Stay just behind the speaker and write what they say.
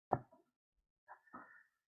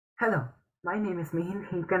Hello, my name is Mihin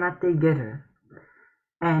Henkanaththegedara,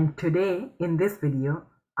 and today in this video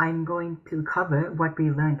I'm going to cover what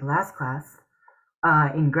we learned last class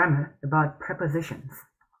in grammar about prepositions.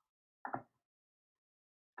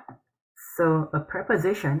 So a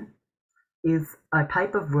preposition is a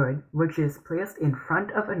type of word which is placed in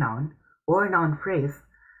front of a noun or a noun phrase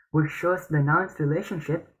which shows the noun's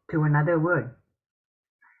relationship to another word.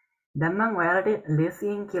 දැන් මම ඔයාලට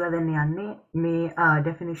ලේසියෙන් කියලා දෙන්න යන්නේ මේ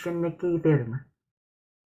definition එකේ තේරුම.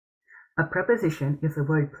 A preposition is a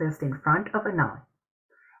word placed in front of a noun.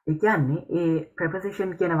 ඒ කියන්නේ ඒ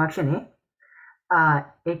preposition කියන වචනේ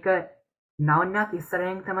එක noun එකක්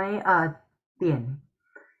ඉස්සරහින් තමයි තියෙන්නේ.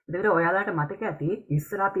 එතකොට ඔයාලට මතක ඇති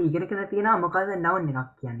ඉස්සර අපි ඉගෙනගෙන තියෙනවා මොකද්ද noun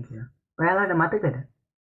එකක් කියන්නේ කියලා. ඔයාලට මතකද?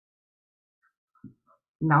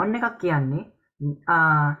 noun එකක් කියන්නේ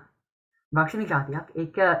වචන ජාතියක්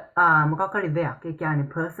ඒක මොකක් හරි දෙයක් ඒ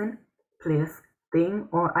කියන්නේ person, place, thing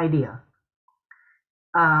or idea.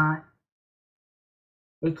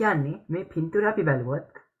 ඒ කියන්නේ මේ පින්තූරය අපි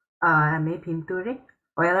බැලුවොත් මේ පින්තූරේ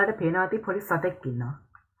ඔයාලට පේනවා ඇති පොඩි සතෙක් ඉන්නවා.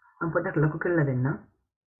 මම පොඩ්ඩක් ලොකු කරලා දෙන්නම්.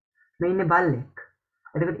 මේ ඉන්නේ බල්ලෙක්.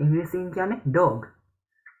 එතකොට ඉංග්‍රීසියෙන් කියන්නේ dog.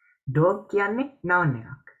 dog කියන්නේ noun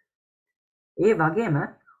එකක්. ඒ වගේම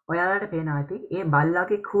ඔයාලට පේනවා ඇති ඒ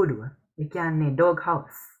බල්ලාගේ කූඩුව. ඒ කියන්නේ dog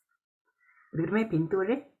house. එතකොට මේ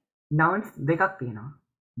පින්තූරේ nouns දෙකක් තියෙනවා.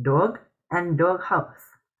 dog and dog house.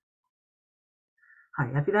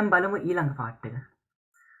 හරි අපි දැන් බලමු ඊළඟ part එක.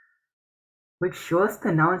 Which shows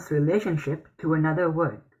the noun's relationship to another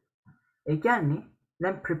word. ඒ කියන්නේ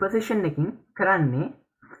දැන් preposition එකකින් කරන්නේ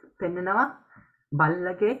පෙන්නනවා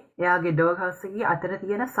බල්ලගේ එයාගේ dog house එකේ අතර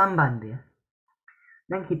තියෙන සම්බන්ධය.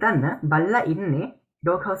 දැන් හිතන්න බල්ලා ඉන්නේ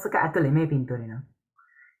dog house එක ඇතුලේ මේ පින්තූරේ නම්.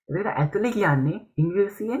 ඒකට ඇතුලේ කියන්නේ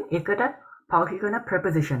ඉංග්‍රීසියෙන් එකට පාවිච්චි කරන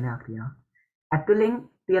preposition එකක් තියෙනවා. ඇතුලෙන්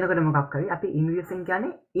තියෙනකොට මොකක් හරි අපි ඉංග්‍රීසියෙන්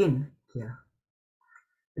කියන්නේ in කියලා.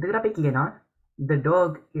 එතකොට අපි කියනවා the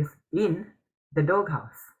dog is in the dog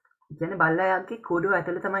house. ඒ කියන්නේ බල්ලාගේ කූඩුව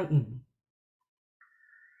ඇතුලේ තමයි ඉන්නේ.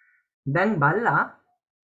 දැන් බල්ලා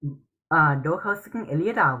dog house එකෙන්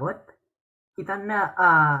එළියට ආවොත් හිතන්න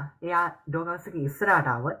එයා dog house එකේ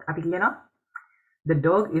ඉස්සරහට ආවොත් අපි කියනවා the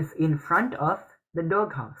dog is in front of the dog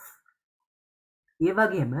house. ඒ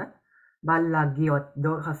වගේම බල්ලා ගියොත්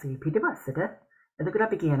dog house එකේ පිටිපස්සට එතකොට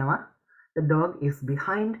අපි කියනවා the dog is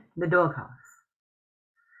behind the dog house.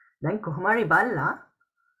 දැන් කොහොම හරි බල්ලා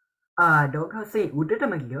dog house එකේ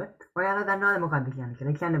උඩටම ගියොත් ඔයාලා දන්නවද මොකක්ද කියන්නේ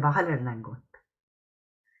කියලා? කියන්නේ වහලට නැංගුවොත්.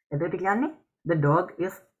 එතකොට කියන්නේ the dog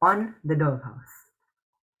is on the dog house.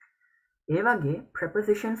 ඒ වගේ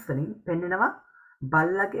prepositions වලින් පෙන්නනවා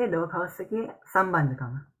බල්ලාගේ dog house එකේ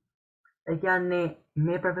සම්බන්ධකම. ඒ කියන්නේ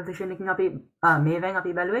මේ preposition එකකින් අපි මේවෙන්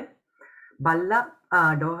අපි බැලුවේ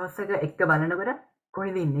බල්ලා dog house එක එක්ක බලනකොට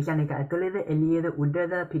කොහෙද ඉන්නේ? ඒ කියන්නේ ඒක ඇතුලේද එළියේද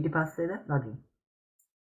උඩද පිටිපස්සේද වගේ.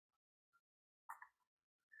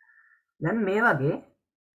 දැන් මේ වගේ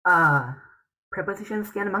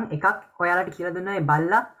prepositions කියන්නේ මම එකක් ඔයාලට කියලා දුන්නා ඒ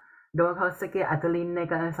බල්ලා dog house එකේ ඇතුලේ ඉන්න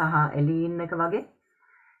එක සහ එළියේ ඉන්න එක වගේ.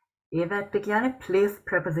 ඒවට කියන්නේ place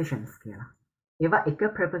prepositions කියලා. ඒවා එක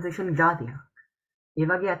preposition જાතියක්. ඒ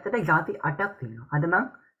වගේ ඇත්තට ಜಾති 8ක් තියෙනවා. අද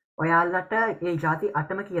මම ඔයාලට ඒ ಜಾති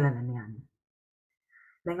 8ම කියලා දෙන්න යන්නේ.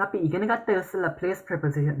 දැන් අපි ඉගෙන ගත්ත ඉස්සෙල්ලා place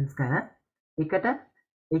prepositions ගැන එකට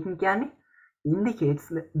ඒකෙන් කියන්නේ indicates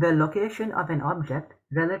the location of an object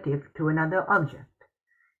relative to another object.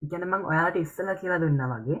 ඒ කියන්නේ මම ඔයාලට ඉස්සෙල්ලා කියලා දුන්නා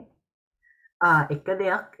වගේ එක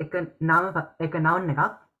දෙයක් එක noun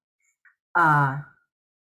එකක්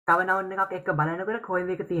තව noun එකක් එක්ක බලනකොට කොහෙද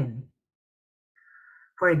ඒක තියෙන්නේ?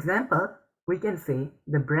 For example, we can say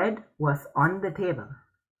the bread was on the table.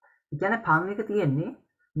 ඒ කියන්නේ පාන් එක තියෙන්නේ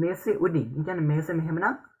මේසේ උඩින්. ඒ කියන්නේ මේසේ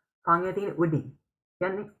මෙහෙමනම් පාන් එක තියෙන්නේ උඩින්.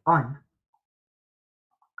 කියන්නේ on.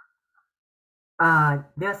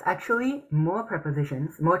 There's actually more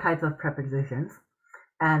types of prepositions,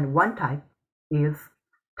 and one type is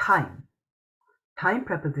time. Time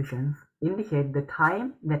prepositions indicate the time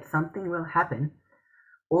that something will happen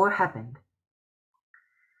or happened.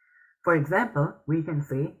 For example, we can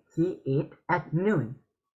say he ate at noon.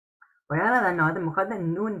 ඔයාලා දන්නවද මොකද්ද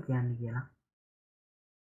noon කියන්නේ කියලා?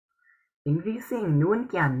 ඉංග්‍රීසියෙන් noon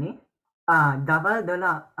කියන්නේ දවල්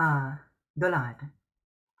 12ට.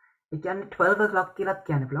 ඒ කියන්නේ 12 o'clock කියලාත්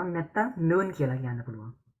කියන්න පුළුවන් නැත්නම් noon කියලා කියන්න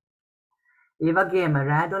පුළුවන්. ඒ වගේම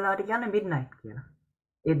රෑ 12ට කියන්නේ midnight කියලා.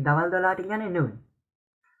 ඒ දවල් 12ට කියන්නේ noon.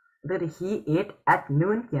 එතකොට he ate at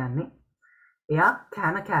noon කියන්නේ එයා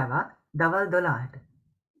කෑම කෑවා දවල් 12ට.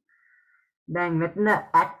 දැන් මෙතන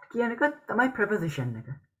at කියන එක තමයි preposition එක.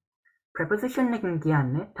 preposition එකකින්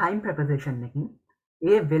කියන්නේ time preposition එකකින්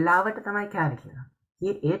ඒ වෙලාවට තමයි කෑවේ කියලා. he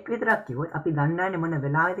ate විතරක් කිව්වොත් අපි දන්නේ නැහැ මොන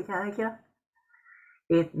වෙලාවෙද කෑවේ කියලා.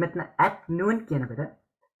 ඒත් මෙතන at noon කියනකොට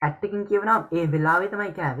at එකකින් කියවනවා ඒ වෙලාවේ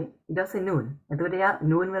තමයි කෑවේ. ඊට පස්සේ noon. එතකොට එයා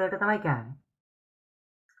noon වලට තමයි කෑවේ.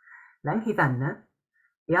 දැන් හිතන්න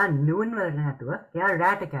එයා noon වලට නැතුව එයා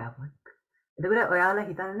රැට කෑවොත්. එතකොට ඔයාලා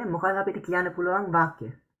හිතන්නේ මොකක්ද අපිට කියන්න පුළුවන් වාක්‍ය?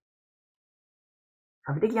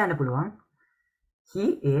 අපිට කියන්න පුළුවන් he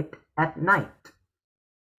ate at night.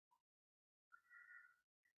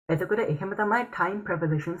 එතකොට එහෙම තමයි time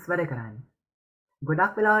prepositions වැඩ කරන්නේ.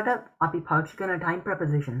 ගොඩක් වෙලාවට අපි පාවිච්චි කරන time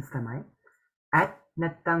prepositions තමයි at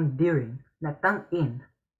නැත්නම් during නැත්නම් in.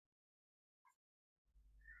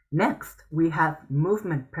 Next we have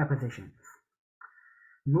movement prepositions.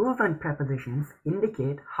 Movement prepositions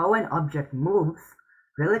indicate how an object moves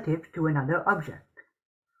relative to another object.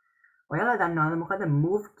 ඔයාලා දන්නවද මොකද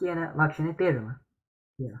move කියන වචනේ තේරුම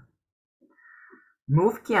කියලා?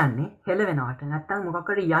 move කියන්නේ හෙලවෙනවට නැත්නම් මොකක්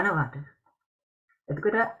හරි යනවට.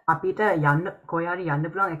 එතකොට අපිට යන්න කොහේ හරි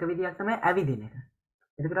යන්න පුළුවන් එක විදියක් තමයි ඇවිදින එක.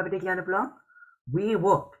 එතකොට අපිට කියන්න පුළුවන් we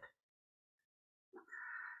walked.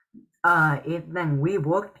 ඒත් දැන් we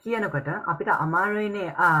walked කියනකොට අපිට අමාරුයිනේ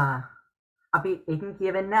අපි ඒකෙන්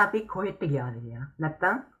කියවෙන්නේ අපි කොහෙට ගියාද කියලා.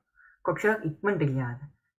 නැත්නම් කොච්චර ඉක්මනට ගියාද?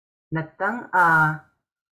 නැත්නම්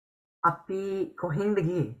අපි කොහෙන්ද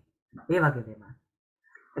ගියේ? ඒ වගේ දේවල්.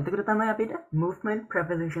 එතකොට තමයි අපිට movement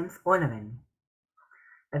prepositions ඕන වෙන්නේ.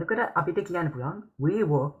 එතකොට අපිට කියන්න පුළුවන් we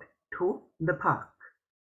walked to the park.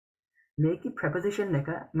 මේකේ preposition එක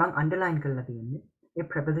මම underline කරලා තියෙන්නේ. ඒ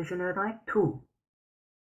preposition එක තමයි to.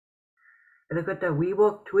 එතකොට we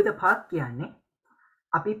walked to the park කියන්නේ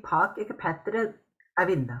අපි park එක පැත්තට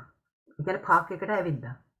ඇවිද්දා. ඒ කියන්නේ park එකට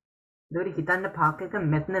ඇවිද්දා. ඒකට හිතන්න park එක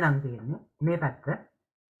මෙතන නම් තියෙන්නේ මේ පැත්ත.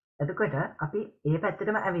 එතකොට අපි ඒ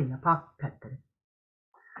පැත්තටම ඇවිල්ලා park පැත්තට.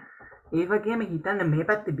 ඒ වගේම හිතන්න මේ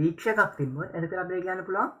පැත්තේ beach එකක් තිබ්බොත් එතකොට අපිට කියන්න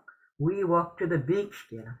පුළුවන් we walked to the beach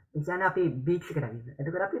කියලා. ඒ කියන්නේ අපි beach එකට ඇවිල්ලා.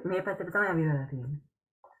 එතකොට අපි මේ පැත්තට තමයි ඇවිල්ලා තියෙන්නේ.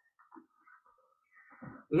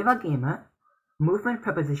 ඒ වගේම movement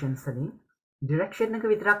prepositions වලින් direction එක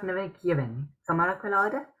විතරක් නෙවෙයි කියවෙන්නේ. සමහරක්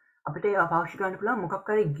වෙලාවට අපිට ඒවා පාවිච්චි කරන්න පුළුවන් මොකක්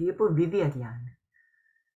හරි ගියපු විදිය කියන්න.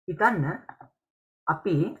 හිතන්න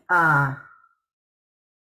අපි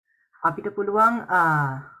අපිට පුළුවන්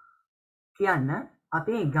කියන්න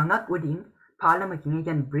අපි ගඟක් උඩින් පාලමකින් ඒ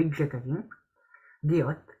කියන්නේ bridge එකකින්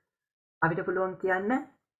ගියොත් අපිට පුළුවන් කියන්න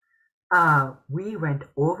we went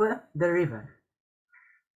over the river.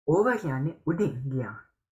 over කියන්නේ උඩින් ගියා.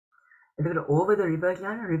 එතකොට over the river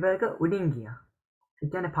කියන්නේ river එක උඩින් ගියා. ඒ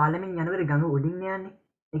කියන්නේ පාලමෙන් යනකොට ගඟ උඩින් යන්නේ.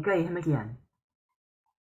 ඒක එහෙම කියන්නේ.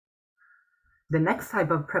 The next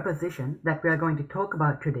type of preposition that we are going to talk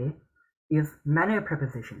about today is manner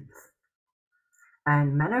prepositions.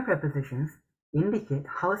 And manner prepositions indicate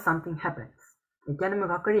how something happens. ඒ කියන්නේ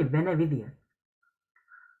මොකක් හරි වෙන විදිය.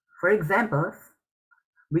 For examples,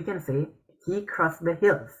 we can say he crossed the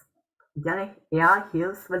hills. ඒ කියන්නේ එයා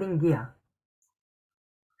hills වලින් ගියා.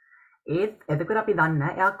 ඒත් එතකොට අපි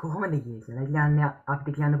දන්නේ එයා කොහොමද ගියේ කියලා. ඒ කියන්නේ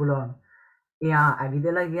අපිට කියන්න පුළුවන් එයා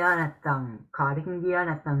ඇවිදලා ගියා නැත්නම් කාර් එකකින් ගියා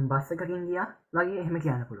නැත්නම් බස් එකකින් ගියා වගේ එහෙම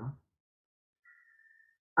කියන්න පුළුවන්.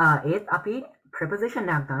 ඒත් අපි preposition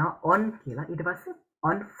එකක් ගන්නවා on කියලා. ඊට පස්සේ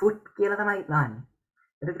on foot කියලා තමයි දාන්නේ.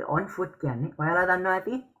 එතකොට on foot කියන්නේ ඔයාලා දන්නවා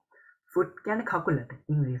ඇති foot කියන්නේ කකුලට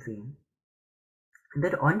ඉංග්‍රීසියෙන්.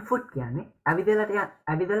 එතකොට on foot කියන්නේ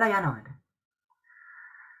ඇවිදලා යනවට.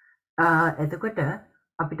 එතකොට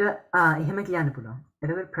අපිට එහෙම කියන්න පුළුවන්.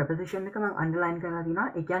 එතකොට preposition එක මම underline කරලා තිනවා.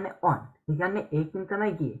 ඒ කියන්නේ on. ඒ කියන්නේ ඒකින්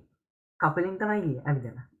තමයි ගියේ. කකුලින් තමයි ගියේ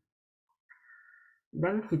ඇවිදලා.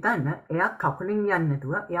 දැන් හිතන්න එයා කකුලින් යන්නේ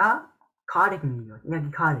නැතුව එයා කාර් එකකින් ගියොත්.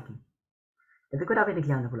 එයාගේ කාර් එකකින්. එතකොට අපිට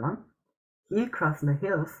කියන්න පුළුවන් he crossed the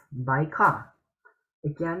hills by car.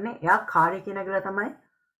 ඒ කියන්නේ එයා කාර් එකේ නැගලා තමයි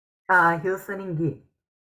hills වලින් ගියේ.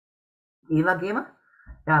 ඒ වගේම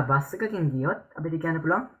එයා බස් එකකින් ගියොත් අපිට කියන්න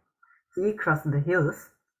පුළුවන් he crossed the hills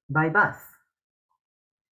by bus.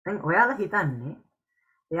 දැන් ඔයාලා හිතන්නේ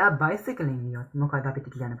එයා බයිසිකලෙන් ගියොත් මොකද අපිට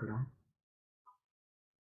කියන්න පුළුවන්?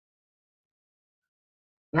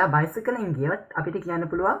 එයා බයිසිකලෙන් ගියොත් අපිට කියන්න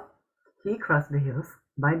පුළුවන් he crossed the hills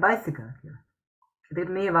by bicycle කියලා.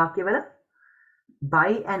 ඉතින් මේ වාක්‍යවල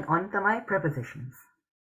by and on තමයි prepositions.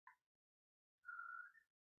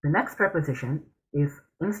 The next preposition is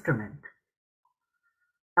instrument.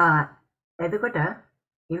 එතකොට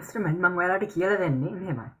instrument මම ඔයාලට කියලා දෙන්නේ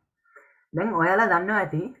මෙහෙමයි. දැන් ඔයාලා දන්නවා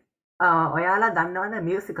ඇති ඔයාලා දන්නවද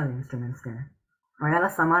musical instruments ගැන?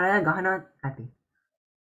 ඔයාලා සමහර අය ගහනවා ඇති.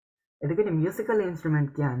 එතකොට musical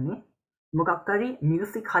instrument කියන්නේ මොකක් හරි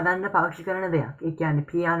music හදන්න පාවිච්චි කරන දෙයක්. ඒ කියන්නේ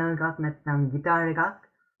piano එකක් නැත්නම් guitar එකක්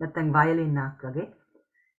නැත්නම් violin එකක් වගේ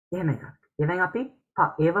එහෙම එකක්. ඒවෙන් අපි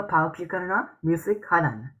ඒව පාවිච්චි කරනවා music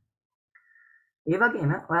හදන්න. ඒ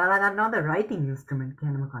වගේම ඔයාලා දන්නවද writing instrument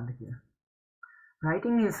කියන්නේ මොකක්ද කියලා?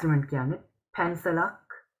 writing instrument කියන්නේ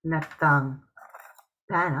පැන්සලක් නැත්නම්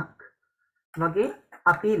පෑනක් වගේ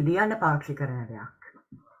අපි ලියන්න පාවිච්චි කරන දෙයක්.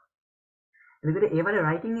 එතකොට ඒවල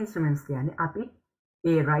writing instruments කියන්නේ අපි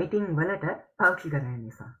ඒ writing වලට පාවිච්චි කරන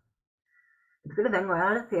නිසා. එතකොට දැන්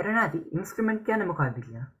ඔයාලට තේරෙනවා ඇති instrument කියන්නේ මොකක්ද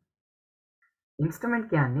කියලා. instrument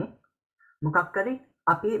කියන්නේ මොකක් හරි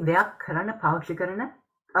අපි දෙයක් කරන්න පාවිච්චි කරන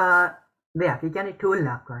දෙයක්. ඒ කියන්නේ tool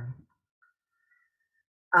එකක් වගේ.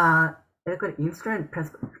 එතකොට instrument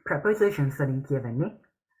prepositions වලින් කියවෙන්නේ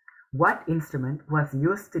what instrument was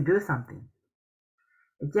used to do something.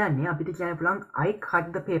 ඒ කියන්නේ අපිට කියන්න පුළුවන් I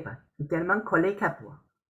cut the paper. ඒ කියන්නේ මං කොලේ කැපුවා.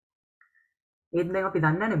 ඒත් දැන් අපි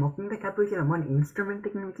දන්නේ නැහැ මොකින්ද කැපුවේ කියලා මොන instrument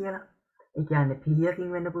එකකින් කියලා. ඒ කියන්නේ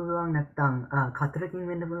පීයකින් වෙන්න පුළුවන් නැත්නම් කතරකින්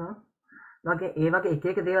වෙන්න පුළුවන්. වගේ ඒ වගේ එක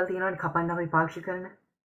එක දේවල් තියෙනවානේ කපන්න අපි පාවිච්චි කරන.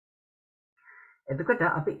 එතකොට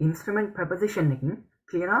අපි instrument preposition එකකින්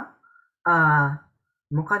කියනවා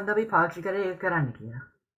මොකක්ද අපි පාවිච්චි කරේ ඒක කරන්න කියලා.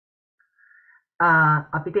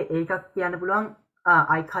 අපිට ඒකක් කියන්න පුළුවන්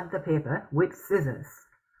I cut the paper with scissors.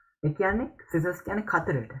 ඒ කියන්නේ scissors කියන්නේ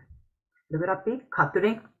කතරට. එතකොට අපි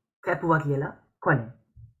කතරෙන් කැපුවා කියලා කොනේ.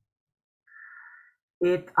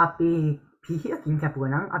 ඒත් අපි පීයකින්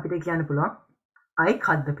කැපුවා නම් අපිට කියන්න පුළුවන් I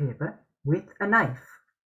cut the paper with a knife.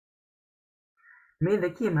 මේ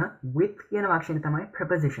දෙකේම with කියන වචනේ තමයි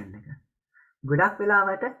preposition එක. ගොඩක්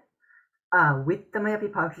වෙලාවට with තමයි අපි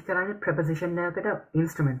පාවිච්චි කරන්නේ preposition එකකට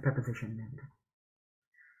instrument preposition එකට.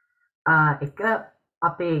 එක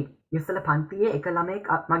අපේ ඉස්සල පන්තියේ එක ළමයෙක්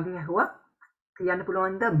මගෙන් ඇහුවා කියන්න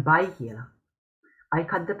පුළුවන්ද by කියලා. I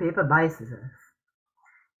cut the paper by scissors.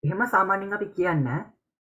 එහෙම සාමාන්‍යයෙන් අපි කියන්නේ නැහැ.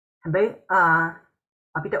 හැබැයි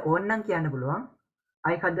අපිට ඕන නම් කියන්න පුළුවන්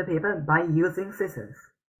I cut the paper by using scissors.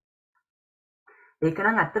 ඒක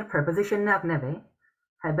නම් අතර preposition එකක් නෙවෙයි.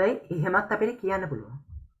 හැබැයි එහෙමත් අපිට කියන්න පුළුවන්.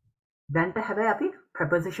 දැන්ට හැබැයි අපි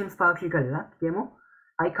prepositions පාවිච්චි කරලා කියමු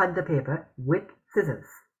I cut the paper with scissors.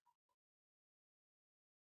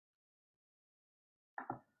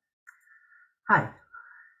 Hi.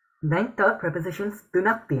 දැන් තව prepositions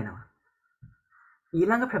තුනක් තියෙනවා.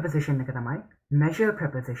 ඊළඟ preposition එක තමයි measure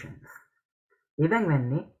prepositions. ඒවෙන්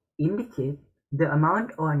වෙන්නේ indicate the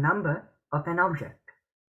amount or number of an object.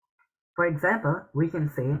 For example, we can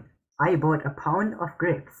say I bought a pound of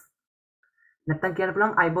grapes. නැත්තම් කියන්න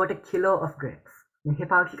පුළුවන් I bought a kilo of grapes. මෙහි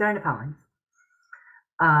පාවිච්චි කරන්නේ pounds.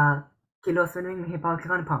 kilos වෙනුවෙන් මෙහි පාවිච්චි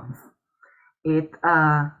කරන්නේ pounds. ඒත්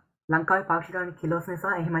ලංකාවේ පාවිච්චි කරන්නේ kilos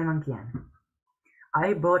නිසා එහෙමයි මම කියන්නේ.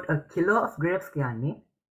 I bought a kilo of grapes කියන්නේ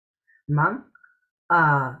මං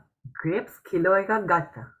grapes kilo එකක්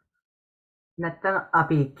ගත්තා. නැත්තම්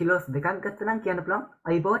අපි kilos දෙකක් ගත්තා නම් කියන්න පුළුවන්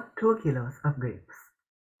I bought 2 kilos of grapes.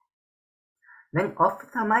 Then of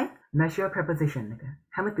තමයි measure preposition එක.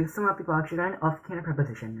 හැම තිස්සම අපි පාවිච්චි කරන්නේ of කියන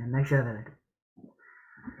preposition එක measure වලට.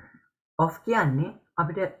 Of කියන්නේ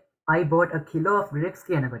අපිට I bought a kilo of grapes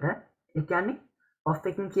කියනකොට ඒ කියන්නේ of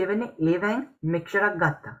එකකින් කියවෙන්නේ ඒවෙන් mixture එකක්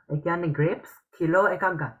ගත්තා. ඒ කියන්නේ grapes kilo එකක්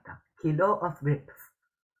ගත්තා. Kilo of grapes.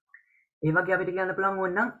 ඒ වගේ අපිට කියන්න පුළුවන්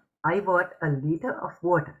ඕනනම් I bought a liter of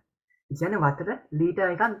water. ඒ කියන්නේ වතුර ලීටර්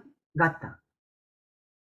එකක් ගත්තා.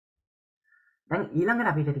 දැන්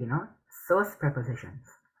ඊළඟට අපිට තියෙනවා source prepositions.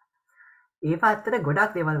 ඒවා ඇත්තට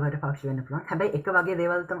ගොඩක් දේවල් වලට පාවිච්චි වෙන්න පුළුවන්. හැබැයි එක වගේ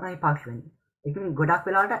දේවල් තමයි පාවිච්චි වෙන්නේ. ඒකෙන් ගොඩක්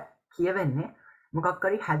වෙලාවට කියවෙන්නේ මොකක්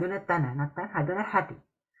හරි හැදුන තැන නැත්නම් හැදුන හැටි.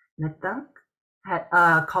 නැත්නම්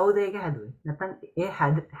කවුද ඒක හැදුවේ? නැත්නම් ඒ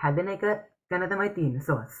හැදෙන එක ගැන තමයි තියෙන්නේ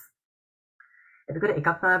source. එතකොට එකක්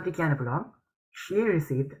තමයි අපිට කියන්න පුළුවන් she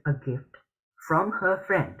received a gift from her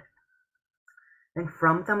friend. දැන්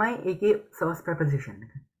from තමයි ඒකේ source preposition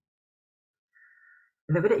එක.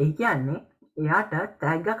 එතකොට ඒ කියන්නේ එයාට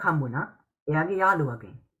තෑග්ගක් හම්බුණා එයාගේ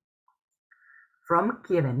යාළුවගෙන්. from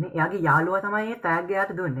කියවෙන්නේ එයාගේ යාළුවා තමයි ඒ තෑග්ග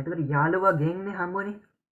එයාට දුන්නේ. එතකොට යාළුවගෙන්නේ හම්බුනේ.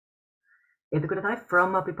 එතකොට තමයි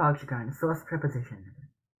from අපි පාවිච්චි කරන්නේ source preposition එක.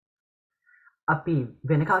 අපි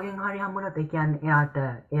වෙන කාගෙන් හරි හම්බුණත් ඒ කියන්නේ එයාට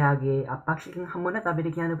එයාගේ අපක්ෂිකෙන් හම්බුණත්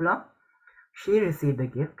අපිට කියන්න පුළුවන් she received a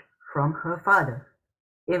gift from her father.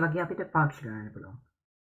 ඒ වගේ අපිට පාවිච්චි කරන්න පුළුවන්.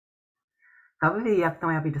 තව විදිහක්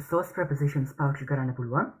තමයි අපිට source prepositions පාවිච්චි කරන්න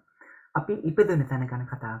පුළුවන්. අපි ඉපදුන තැන ගැන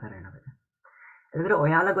කතා කරනකොට. එතකොට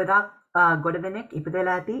ඔයාලා ගොඩ දෙනෙක්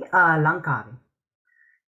ඉපදලා ඇති ලංකාවේ.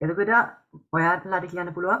 එතකොට ඔයාලට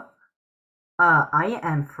කියන්න පුළුවන් I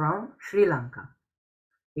am from Sri Lanka.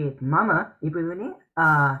 ඒත් මම ඉපදුනේ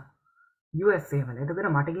USA වල.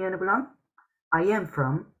 එතකොට මට කියන්න පුළුවන් I am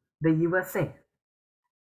from the USA.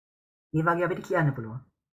 මේ වගේ අපිට කියන්න පුළුවන්.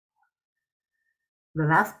 The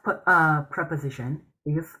last preposition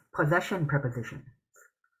is possession preposition.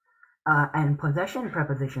 And possession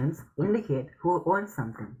prepositions indicate who owns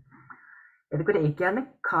something. එතකොට ඒ කියන්නේ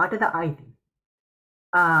කාටද අයිති?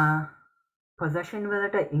 possession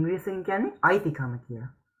වලට ඉංග්‍රීසියෙන් කියන්නේ අයිතිකම කියලා.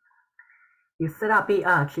 ඉස්සර අපි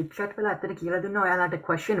chit-chat වල අතට කියලා දුන්නා ඔයාලට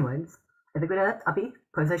question words. එතකොටත් අපි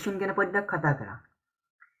possession ගැන පොඩ්ඩක් කතා කරා.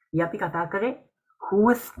 අපි කතා කරේ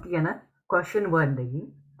whose කියන question word එකකින්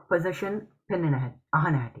possession පෙන්වන හැටි,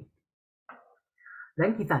 අහන හැටි.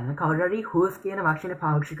 දැන් හිතන්න කවුරු හරි whose කියන වචනේ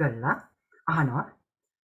පාවිච්චි කරලා අහනවා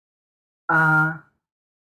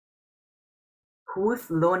whose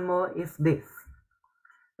lawnmower is this?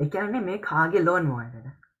 ඒ කියන්නේ මේ කාගේ lawnmower එකද?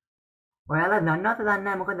 ඔයාලා දන්නවද දන්නේ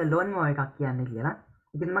නැහැ මොකද lawnmower එකක් කියන්නේ කියලා?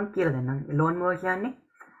 ඉතින් මම කියලා දෙන්නම්. lawnmower කියන්නේ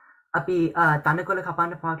අපි තනකොළ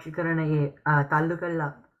කපන්න පාවිච්චි කරන ඒ තල්ලු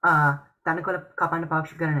කරලා තනකොළ කපන්න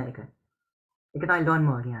පාවිච්චි කරන එක. ඒක තමයි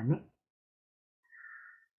lawnmower කියන්නේ.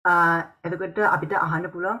 එතකොට අපිට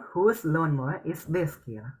අහන්න පුළුවන් whose lawnmower is this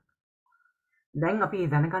කියලා. දැන් අපි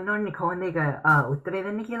දැනගන්න ඕනේ කොහොමද ඒක උත්තරේ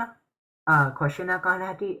දෙන්නේ කියලා. question එක අහන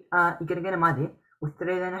හැටි ඉගෙනගෙන මදි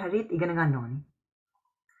උත්තරේ දෙන්න හැටිත් ඉගෙන ගන්න ඕනේ.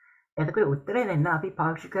 එතකොට උත්තරේ දෙන්න අපි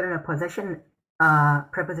පාවිච්චි කරන possession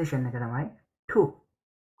preposition එක තමයි to.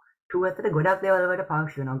 to අතර ගොඩක් දේවල් වලට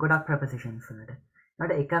පාවිච්චි වෙනවා. ගොඩක් prepositions වලට.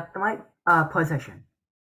 ඒකට එකක් තමයි possession.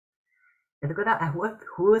 එතකොට ඇහුවත්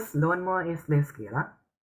whose lawnmower is this කියලා.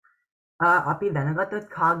 අපි දැනගත්තොත්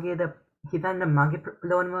කාගේද හිතන්න මගේ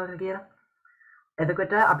lawnmower කියලා.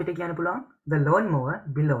 එතකොට අපිට කියන්න පුළුවන් the lawnmower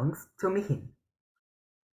belongs to Mihin.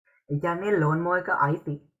 ඒ කියන්නේ lawnmower එක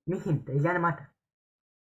අයිති මිහින්ට. ඒ කියන්නේ මට.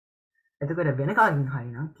 එතකොට වෙන කාගෙන් හරි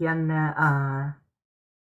නම් කියන්න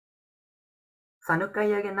සනුක්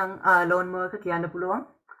අයියාගෙන් නම් lawnmower එක කියන්න පුළුවන්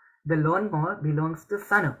the lawnmower belongs to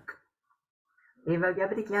Sanuk. ඒ වගේ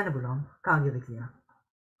අපිට කියන්න පුළුවන් කාගේද කියලා.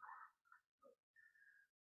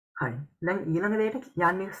 හරි. දැන් ඊළඟ දෙයට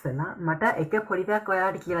යන්න ඉස්සෙල්ලා මට එක පොඩි දෙයක්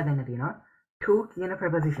ඔයාලට කියලා දෙන්න තියෙනවා. to කියන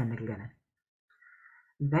preposition එක ගැන.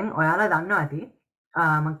 දැන් ඔයාලා දන්නවා ඇති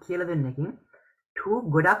මම කියලා දෙන්නකින් to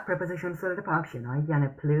ගොඩක් prepositions වලට පාවිච්චි වෙනවා. ඒ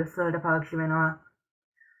කියන්නේ place වලට පාවිච්චි වෙනවා.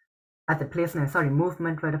 place නෙවෙයි sorry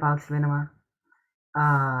movement වලට පාවිච්චි වෙනවා.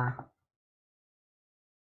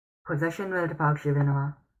 possession වලට පාවිච්චි වෙනවා.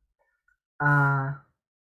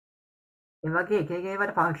 ඒ වගේ එක එක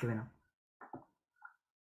ඒවාට පාවිච්චි වෙනවා.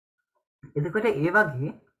 එතකොට ඒ වගේ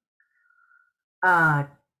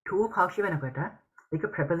to පාවිච්චි වෙනකොට ඒක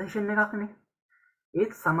preposition එකක්නේ.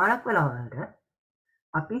 ඒත් සමහරක් වෙලාවලට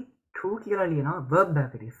අපි to කියලා ලියනවා verb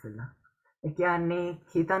එකකට ඉස්සෙල්ලා. ඒ කියන්නේ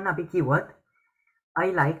හිතන්න අපි කිව්වොත් I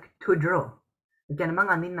like to draw. ඒ කියන්නේ මම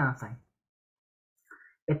අඳින්න ආසයි.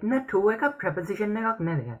 එතන to එක preposition එකක්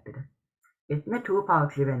නෙවෙයි ඇත්තට. එතන to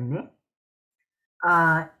පාවිච්චි වෙන්නේ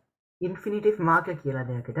infinitive marker කියලා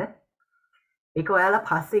දෙයකට. ඒක ඔයාලා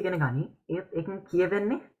පස්සේ ඉගෙන ගනි. ඒකෙන්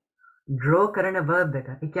කියවෙන්නේ draw කරන verb එක.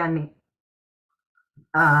 ඒ කියන්නේ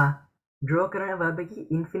draw කරන verb එකේ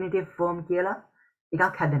infinitive form කියලා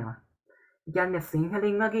එකක් හැදෙනවා. ඒ කියන්නේ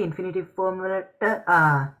සිංහලෙන් වගේ infinitive form වලට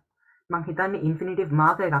මම හිතන්නේ infinitive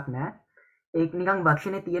marker එකක් නෑ. ඒක නිකන්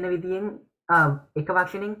වචනේ තියෙන විදිහෙන් එක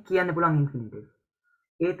වචනෙන් කියන්න පුළුවන් infinitive.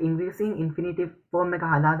 ඒත් ඉංග්‍රීසියෙන් infinitive form එක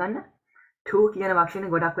හදාගන්න to කියන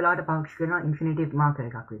වචනේ ගොඩක් වෙලාවට පාවිච්චි කරනවා infinitive marker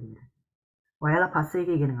එකක් විදිහට. ඔයාලා පස්සේ ඒක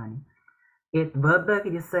ඉගෙන ගන්න. ඒත් verb එක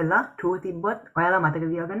ඉස්සෙල්ලා to තිබ්බොත් ඔයාලා මතක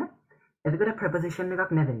තියාගන්න. එතකොට preposition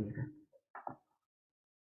එකක් නෙවෙයි ඒක.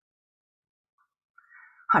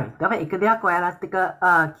 හරි. තව එක දෙයක් ඔයාලත් එක්ක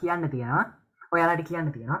කියන්න තියෙනවා. ඔයාලට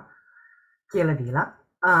කියන්න තියෙනවා. කියලා දීලා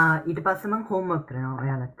ඊට පස්සේ මම homework කරනවා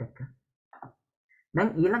ඔයාලත් එක්ක.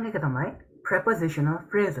 දැන් ඊළඟ එක තමයි prepositional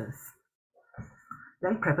phrases.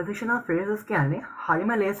 දැන් prepositional phrases කියන්නේ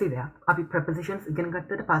හරිම ලේසි දෙයක්. අපි prepositions ඉගෙන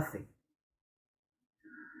ගත්තට පස්සේ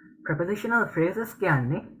prepositional phrases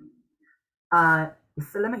කියන්නේ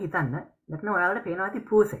ඉස්සෙල්ලම හිතන්න නැත්නම් ඔයාලට පේනවා ඇති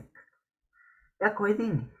පූසෙක්. එයා කොහෙද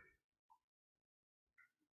ඉන්නේ?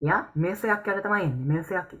 එයා මේසයක් යට තමයි ඉන්නේ.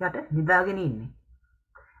 මේසයක් යට නිදාගෙන ඉන්නේ.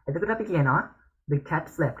 එතකොට අපි කියනවා the cat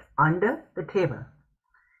slept under the table.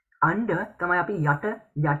 under තමයි අපි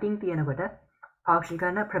යටින් තියෙනකොට පාවිච්චි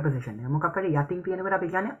කරන preposition එක. මොකක් හරි යටින් තියෙනකොට අපි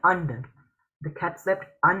කියන්නේ under. The cat slept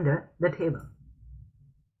under the table.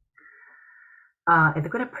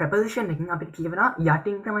 එතකොට preposition එකකින් අපිට කියවෙනවා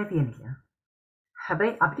යටින් තමයි තියෙන්නේ කියලා.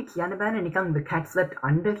 හැබැයි අපිට කියන්න බෑනේ නිකන් the cat slept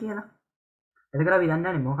under කියලා. එතකොට අපි දන්නේ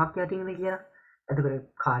නැහැ මොකක් යටින්ද කියලා.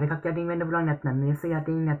 එතකොට කාර් එකක් යටින් වෙන්න පුළුවන් නැත්නම් මේස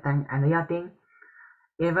යටින් නැත්නම් ඇඳ යටින්.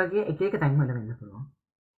 ඒ වගේ එක එක තැන් වල වෙන්න පුළුවන්.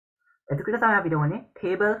 එතකොට තමයි අපිට ඕනේ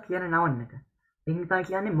table කියන noun එක. ඒකෙන් තමයි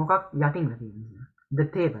කියන්නේ මොකක් යටින්ද තියෙන්නේ. The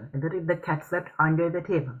table. එතකොට the cat slept under the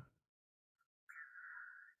table.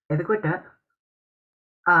 එතකොට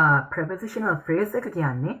prepositional phrase එක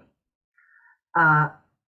කියන්නේ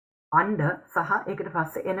under සහ ඒකට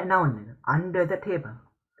පස්සේ එන noun එක. under the table.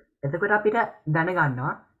 එතකොට අපිට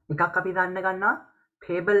දැනගන්නවා එකක් අපි දන්න ගන්නවා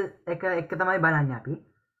table එක තමයි බලන්නේ අපි.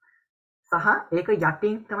 සහ ඒක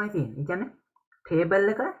යටින් තමයි තියෙන්නේ. ඒ කියන්නේ ටේබල්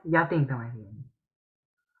එක යටින් තමයි තියෙන්නේ.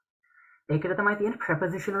 ඒකට තමයි තියෙන්නේ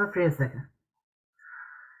prepositional phrase එක.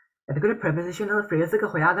 එතකොට prepositional phrase එක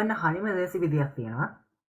හොයාගන්න හරිම ලේසි විදියක් තියෙනවා.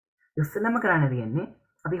 ඉස්සෙල්ලම කරන්න තියෙන්නේ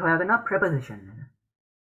අපි හොයාගන්නවා preposition එක.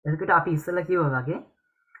 එතකොට අපි ඉස්සෙල්ලා කිව්වා වගේ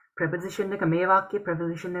preposition එක මේ වාක්‍යයේ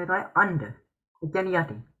preposition එක තමයි under. ඒ කියන්නේ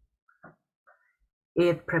යටින්.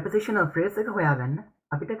 ඒ prepositional phrase එක හොයාගන්න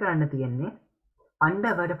අපිට කරන්න තියෙන්නේ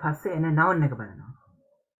under වලට පස්සේ එන noun එක බලනවා.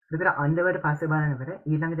 එතකොට under වලට පස්සේ බලනකොට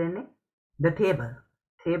ඊළඟට එන්නේ the table.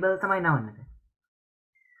 table තමයි noun එක.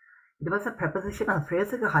 ඊට පස්සේ prepositional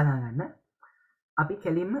phrase එක හොයාගන්න අපි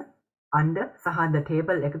කෙලින්ම under සහ the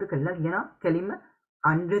table එකතු කරලා කියනවා කෙලින්ම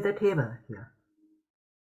under the table කියලා.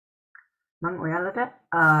 මම ඔයාලට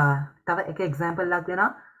තව එක example එකක්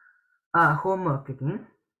දෙනවා homework එකකින්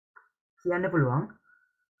කියන්න පුළුවන්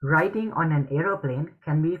writing on an aeroplane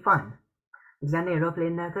can be fun. කියන්නේ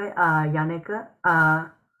aeroplane එක යන එක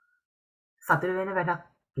සතුට වෙන වැඩක්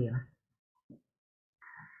කියලා.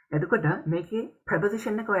 එතකොට මේකේ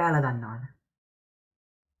preposition එක ඔයාලා දන්නවද?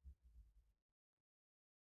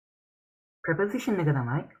 preposition එක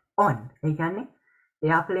තමයි on. ඒ කියන්නේ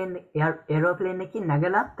aeroplane එකකින්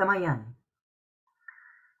නැගලා තමයි යන්නේ.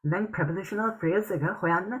 දැන් prepositional phrase එක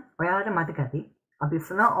හොයන්න ඔයාලට මතක ඇති අපි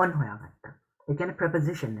ඉස්සෙල්ලා on හොයාගත්තා. ඒ කියන්නේ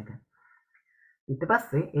preposition එක. ඊට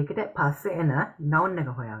පස්සේ ඒකට පස්සේ එන noun එක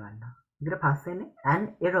හොයාගන්නවා. ඊට පස්සේ එන්නේ an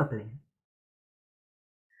aeroplane.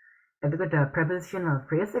 එතකොට prepositional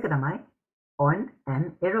phrase එක තමයි on an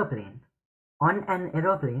aeroplane. on an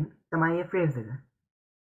aeroplane තමයි මේ phrase එක.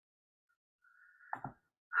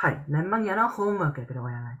 හරි. දැන් මම යනවා homework එකට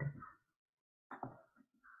ඔයාලට.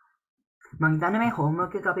 මම හිතන්නේ මේ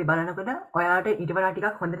homework එක අපි බලනකොට ඔයාලට ඊට වඩා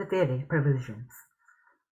ටිකක් හොඳට තේරෙයි prepositions.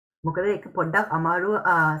 මොකද ඒක පොඩ්ඩක් අමාරු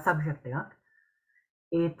subject එකක්.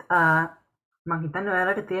 ඒත් මම හිතන්නේ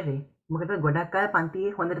ඔයාලට තේරෙයි. මොකද ගොඩක් අය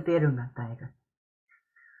පන්තියේ හොඳට තේරුම් ගත්තා ඒක.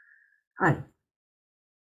 හරි.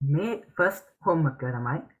 මේ first homework එක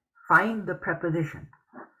තමයි find the preposition.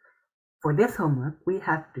 For this homework, we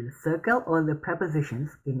have to circle all the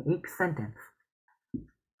prepositions in each sentence.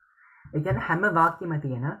 ඒ කියන්නේ හැම වාක්‍යෙම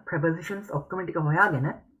තියෙන prepositions ඔක්කොම ටික හොයාගෙන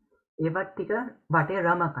ඒවත් ටික වටේ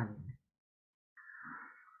රමකන්න.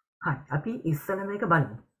 හරි, අපි ඉස්සෙල්ලා මේක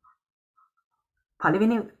බලමු.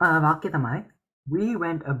 පළවෙනි වාක්‍යය තමයි We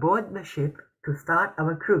went aboard the ship to start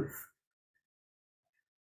our cruise.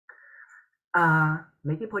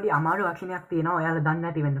 මේකේ පොඩි අමාරු වචනයක් තියෙනවා ඔයාලා දන්නේ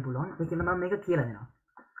නැති වෙන්න පුළුවන්. ඒකෙන් මම මේක කියලා දෙනවා.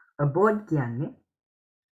 aboard කියන්නේ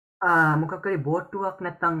මොකක් හරි බෝට්ටුවක්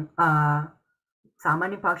නැත්නම්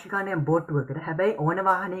සාමාන්‍ය පාවිච්චි කරන බෝට්ටුවකට. හැබැයි ඕන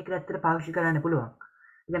වාහනයකට ඇත්තට පාවිච්චි කරන්න පුළුවන්.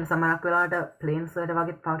 ඒ කියන්නේ සමහරක් වෙලාවට ප්ලේන්ස් වලට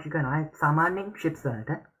වගේ පාවිච්චි කරනවා. සාමාන්‍යයෙන් ships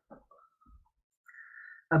වලට.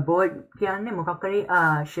 aboard කියන්නේ මොකක් හරි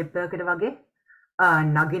ship එකකට වගේ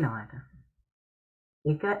නගිනවාට.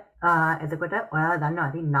 ඒක එතකොට ඔයාලා දන්නවා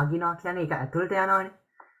ඉතින් නගිනවා කියන්නේ ඒක ඇතුළට යනවානේ.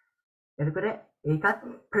 එතකොට ඒකත්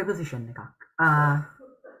preposition එකක්.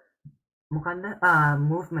 මොකන්ද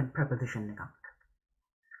movement preposition එකක්.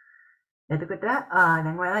 එතකොට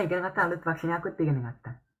දැන් ඔයාලා ඉගෙන ගත්ත අලුත් වචනයක්වත් ඉගෙන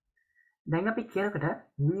ගත්තා. දැන් අපි කියනකොට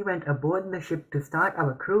we went aboard the ship to start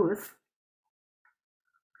our cruise.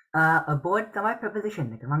 aboard තමයි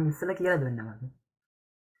preposition එක. මම ඉස්සෙල්ලා කියලා දුන්නා වගේ.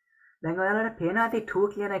 දැන් ඔයාලට පේනවා ඇති to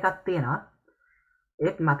කියන එකක් තියෙනවා.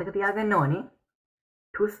 ඒත් මතක තියාගන්න ඕනේ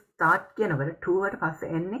to start කියනකොට to වලට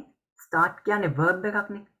පස්සේ එන්නේ start කියන්නේ verb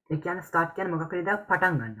එකක්නේ. ඒ කියන්නේ start කියන්නේ මොකක් හරි දෙයක්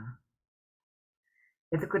පටන් ගන්නවා.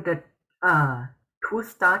 එතකොට to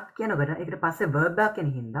start කියනකොට ඒකට පස්සේ verb එකක්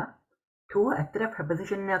එන හින්දා to ඇත්තට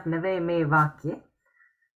preposition එකක් නෙවෙයි මේ වාක්‍යයේ.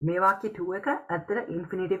 මේ වාක්‍යයේ to එක ඇත්තට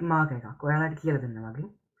infinitive mark එකක්. ඔයාලට කියලා දෙන්නා වගේ.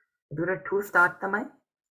 එතකොට to start තමයි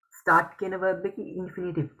start කියන verb එකේ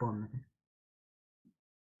infinitive form එක.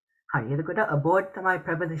 හරි. එතකොට aboard තමයි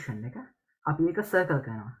preposition එක. අපි ඒක circle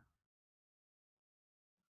කරනවා.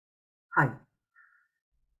 හරි.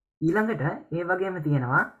 ඊළඟට ඒ වගේම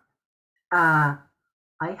තියෙනවා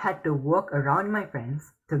I had to walk around my friends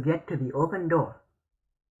to get to the open door.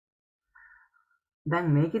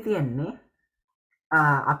 දැන් මේකේ තියෙන්නේ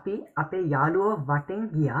අපි අපේ යාළුවෝ වටෙන්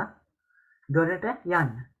ගියා දොරට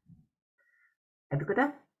යන්න. එතකොට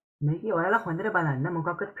මේකේ ඔයාලා හොඳට බලන්න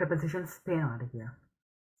මොකක්ද prepositions පේනවද කියලා.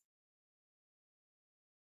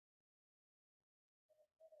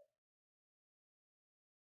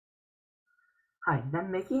 හරි. දැන්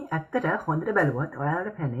මේකේ ඇත්තට හොඳට බැලුවොත්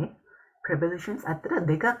ඔයාලට පේන්නේ prepositions ඇත්තට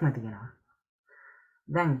දෙකක්ම තියෙනවා.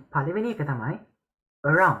 දැන් පළවෙනි එක තමයි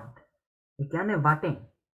around. ඒ කියන්නේ වටෙන්.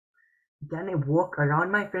 ඒ කියන්නේ walk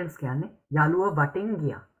around my friends කියන්නේ යාළුවෝ වටෙන්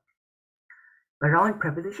ගියා. around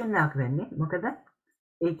preposition එකක් වෙන්නේ මොකද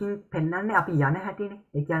ඒකින් පෙන්වන්නේ අපි යන හැටිනේ.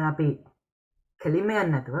 ඒ කියන්නේ අපි කෙලින්ම යන්නේ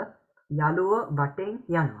නැතුව යාළුවෝ වටෙන්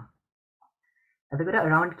යනවා. එතකොට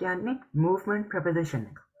around කියන්නේ movement preposition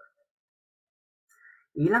එක.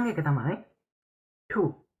 ඊළඟ එක තමයි to.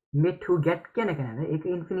 මේ to get කියන එක නේද? ඒක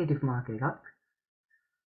infinitive mark එකක්.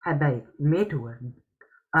 හැබැයි මේ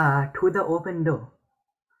to the open door.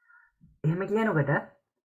 එහෙම කියනකොට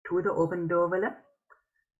to the open door වල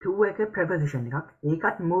to එක preposition එකක්.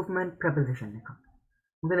 ඒකත් movement preposition එකක්.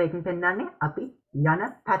 මොකද ඒකෙන් පෙන්නන්නේ අපි යන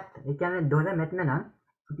පැත්ත. ඒ කියන්නේ දොර මෙතන නම්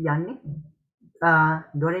අපි යන්නේ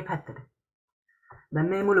දොරේ පැත්තට. දැන්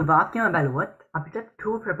මේ මුළු වාක්‍යම බැලුවොත් අපිට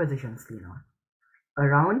two prepositions තියෙනවා.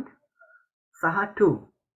 around සහ to.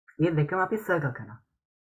 මේ දෙකම අපි circle කරනවා.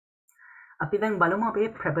 අපි දැන් බලමු අපේ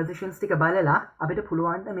prepositions ටික බලලා අපිට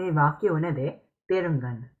පුළුවන් ද මේ වාක්‍ය ඕන දේ තේරුම්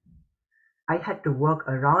ගන්න. I had to walk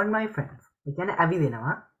around my friends. ඒ කියන්නේ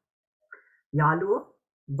ඇවිදිනවා. යාළුවෝ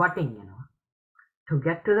වටෙන් යනවා. To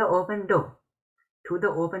get to the open door. To the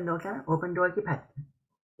open door කියන්නේ open door එකේ පැත්ත.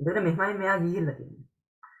 එතකොට මෙහෙමයි මෙයා ගිහිල්ලා තියෙන්නේ.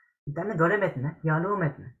 හිතන්න දොර මෙතන, යාළුවෝ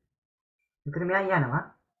මෙතන. එතකොට මෙයා යනවා.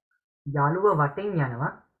 යාළුවෝ වටෙන්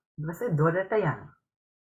යනවා. ඊට පස්සේ දොරට යනවා.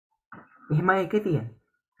 එහෙමයි එකේ තියෙන්නේ.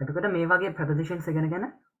 එතකොට මේ වගේ prepositions ඉගෙනගෙන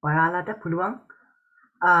ඔයාලට පුළුවන්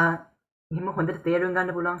එහෙම හොඳට තේරුම්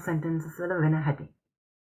ගන්න පුළුවන් sentences වල වෙන හැටි.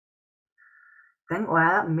 දැන්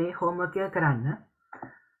ඔයාලා මේ homework එක කරන්න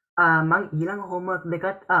මම ඊළඟ homework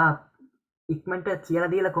දෙකත් ඉක්මනට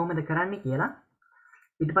කියලා දීලා කොහොමද කරන්නේ කියලා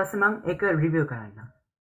ඊට පස්සේ මම ඒක review කරන්නම්.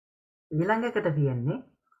 ඊළඟ එකට තියෙන්නේ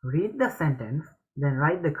read the sentence then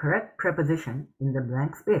write the correct preposition in the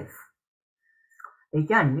blank space. ඒ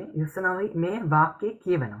කියන්නේ ඉස්සෙල්ලාම මේ වාක්‍යය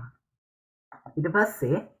කියවනවා. ඊට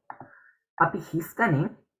පස්සේ අපි හිස් තැනින්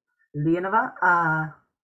ලියනවා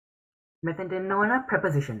මෙතෙන්ට එන්න ඕන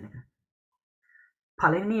preposition එක.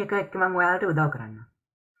 පළවෙනි එක එක්ක මම ඔයාලට උදව් කරන්නම්.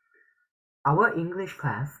 Our English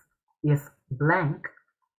class is blank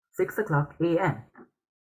 6 o'clock a.m.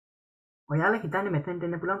 ඔයාලා හිතන්නේ මෙතෙන්ට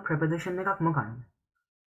එන්න පුළුවන් preposition එකක් මොකක්ද?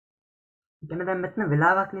 ඉතින් දැන් මෙතන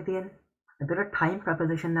වෙලාවක් නේ තියෙන්නේ. ඒතර time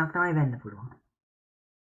preposition එකක් තමයි වෙන්න පුළුවන්.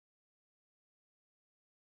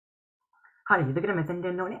 හරි, ඉතින් මෙතෙන්ට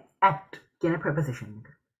එන්න ඕනේ at කියන preposition එක.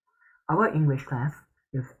 Our English class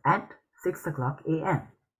is at 6 o'clock a.m.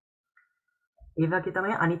 ඒ වගේ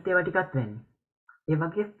තමයි අනිත් ඒවා ටිකත් වෙන්නේ. ඒ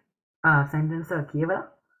වගේ sentence එක කියවලා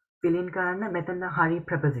fill in කරන්න මෙතන හරි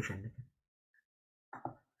preposition එක.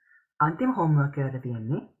 අන්තිම homework එකට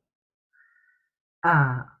තියෙන්නේ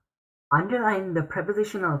underline the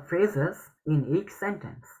prepositional phrases in each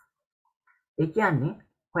sentence. ඒ කියන්නේ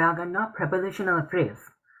හොයාගන්නවා prepositional phrase.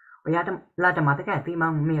 ඔයාලට මතක ඇති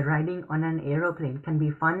මම මේ riding on an aeroplane can be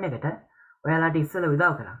fun එකට ඔයාලට ඉස්සෙල්ලා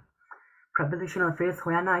උදව් කරා. prepositional phrase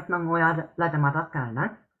හොයන්න ආයෙත් මම ඔයාලට මතක්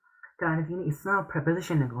කරන්න. කරන්න තියෙන ඉස්සෙල්ලා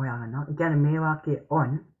preposition එක හොයාගන්නවා. ඒ කියන්නේ මේ වාක්‍යයේ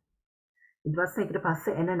on ඊට පස්සේ ඊට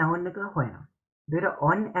පස්සේ එන noun එක හොයනවා. ඒකට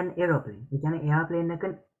on an aeroplane. ඒ කියන්නේ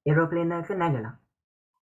aeroplane එක නැගලා.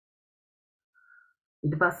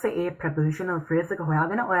 ඊට පස්සේ ඒ prepositional phrase එක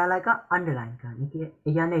හොයාගෙන ඔයාලා එක underline කරන්න.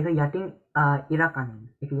 ඒ කියන්නේ ඒක යටින් ඉරක් අනින්න.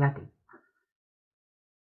 ඒක යටින්.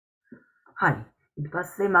 හරි. ඊට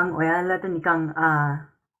පස්සේ මම ඔයාලට නිකන්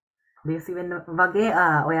ලේසි වෙන්න වගේ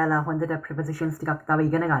ඔයාලා හොඳට prepositions ටිකක් තව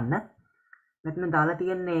ඉගෙන ගන්න. මෙතන දාලා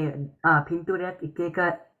තියෙන්නේ පින්තූරයක් එක එක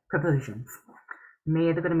prepositions. මේ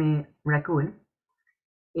එතකොට මේ raccoon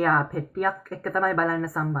එයා පෙට්ටියක් එක්ක තමයි බලන්න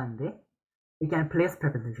සම්බන්ධේ. ඒ කියන්නේ place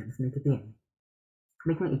prepositions මේකේ තියෙන්නේ.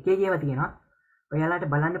 මේක එකේ කියව තියෙනවා. ඔයාලට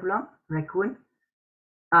බලන්න පුළුවන් raccoon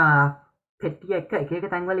පෙට්ටිය එක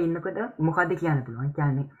එක තැන්වල ඉන්නකොට මොකද්ද කියන්න පුළුවන්. ඒ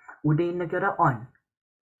කියන්නේ උඩ ඉන්නකොට on.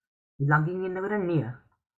 ළඟින් ඉන්නකොට near.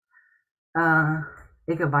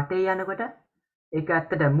 ඒක වටේ යනකොට ඒක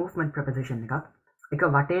ඇත්තට movement preposition එකක්. ඒක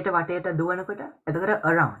වටේට දුවනකොට එතකොට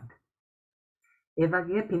around. ඒ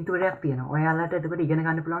වගේ පින්තූරයක් තියෙනවා. ඔයාලට එතකොට ඉගෙන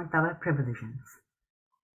ගන්න පුළුවන් තව prepositions.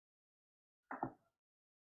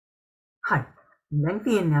 හරි. දැන්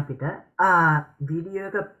තියෙන්නේ අපිට වීඩියෝ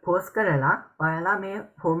එක පෝස්ට් කරලා ඔයාලා මේ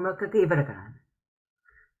homework එක ඉවර කරන්න.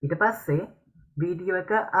 ඊට පස්සේ වීඩියෝ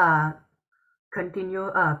එක continue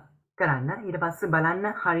කරන්න. ඊට පස්සේ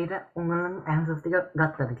බලන්න හරියට උන්වලන් answers ටික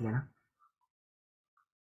ගත්තද කියලා.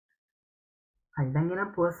 හරි, දැන්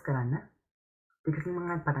එනම් පෝස්ට් කරන්න. ටිකකින් මම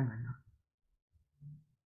ආයෙත් පටන් ගන්නවා.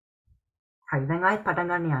 හරි, දැන් ආයෙත්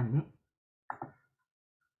පටන් ගන්න යන්නේ.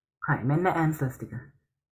 හරි, මෙන්න answers ටික.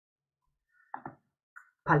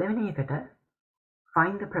 පළවෙනි එකට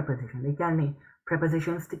find the preposition. ඒ කියන්නේ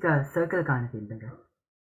prepositions ටික circle කරන්න තිබ්බද?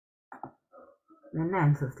 මෙන්න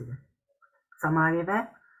answers ටික. සමහර ඒවා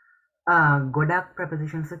ගොඩක්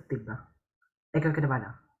prepositions තිබ්බා. එකකට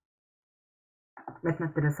වඩා. මෙතන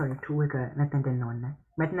අතර sorry 2 එක මෙතෙන්ට එන්න ඕනේ.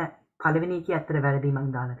 මෙතන පළවෙනි එකේ අතර වැරදි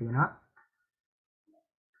මම දාලා තියෙනවා.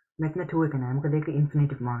 මෙතන 2 එක නෑ මොකද ඒක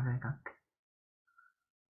ඉන්ෆිනිටිව් මාර්කර් එකක්.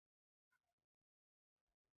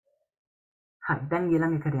 හරි දැන්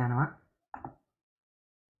ඊළඟ එකට යනවා.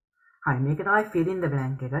 හරි මේක තමයි fill in the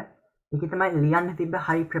blank එක. මේක තමයි ලියන්න තිබ්බ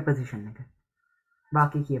හරි preposition එක.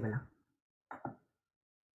 වාක්‍ය කියවලා.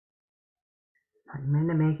 හරි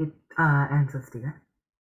මෙන්න මේකෙත් answers ටික.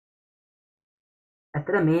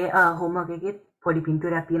 ඇත්තට මේ homework එකෙත් පොඩි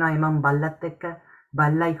පින්තූරයක් තියෙනවා. ඒ මම බල්ලත් එක්ක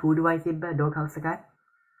බල්ලයි කූඩුවයි තිබ්බ dog house එකයි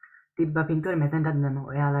තිබ්බ පින්තූර මෙතනටත් දැම්ම.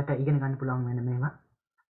 ඔයාලට ඉගෙන ගන්න පුළුවන් වෙන මේවා.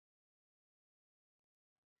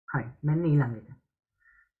 හරි මෙන්න ඊළඟ එක.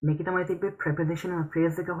 මේක තමයි තිබ්බේ prepositional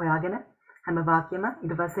phrase එක හොයාගෙන හැම වාක්‍යෙම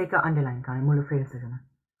ඊට පස්සේ ඒක underline කරන්න මුළු phrase එකම.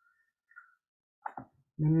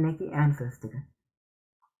 මෙන්න මේකේ answers ටික.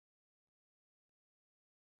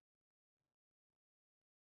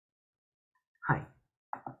 හරි.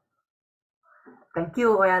 thank you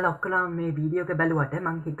ඔයාලා ඔක්කොම මේ වීඩියෝ එක බැලුවට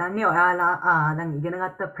මම හිතන්නේ ඔයාලා දැන්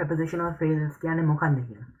ඉගෙනගත්ත prepositional phrases කියන්නේ මොකක්ද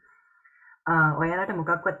කියලා. ඔයාලට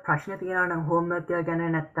මොකක්වත් ප්‍රශ්න තියෙනවා නම් homework එක ගැන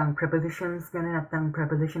නැත්නම් prepositions ගැන නැත්නම්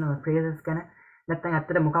prepositional phrases ගැන නැත්නම්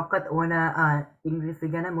ඇත්තට මොකක්වත් ඕන ඉංග්‍රීසි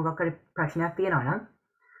ගැන මොකක් හරි ප්‍රශ්නයක් තියෙනවා නම්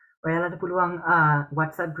ඔයාලට පුළුවන්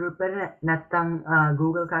WhatsApp group එකට නැත්නම්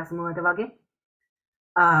Google Classroom එකට වගේ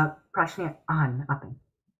ප්‍රශ්න අහන්න අපෙන්.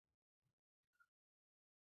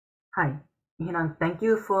 Hi, thank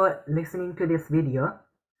you for listening to this video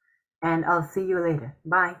and I'll see you later.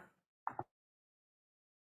 Bye.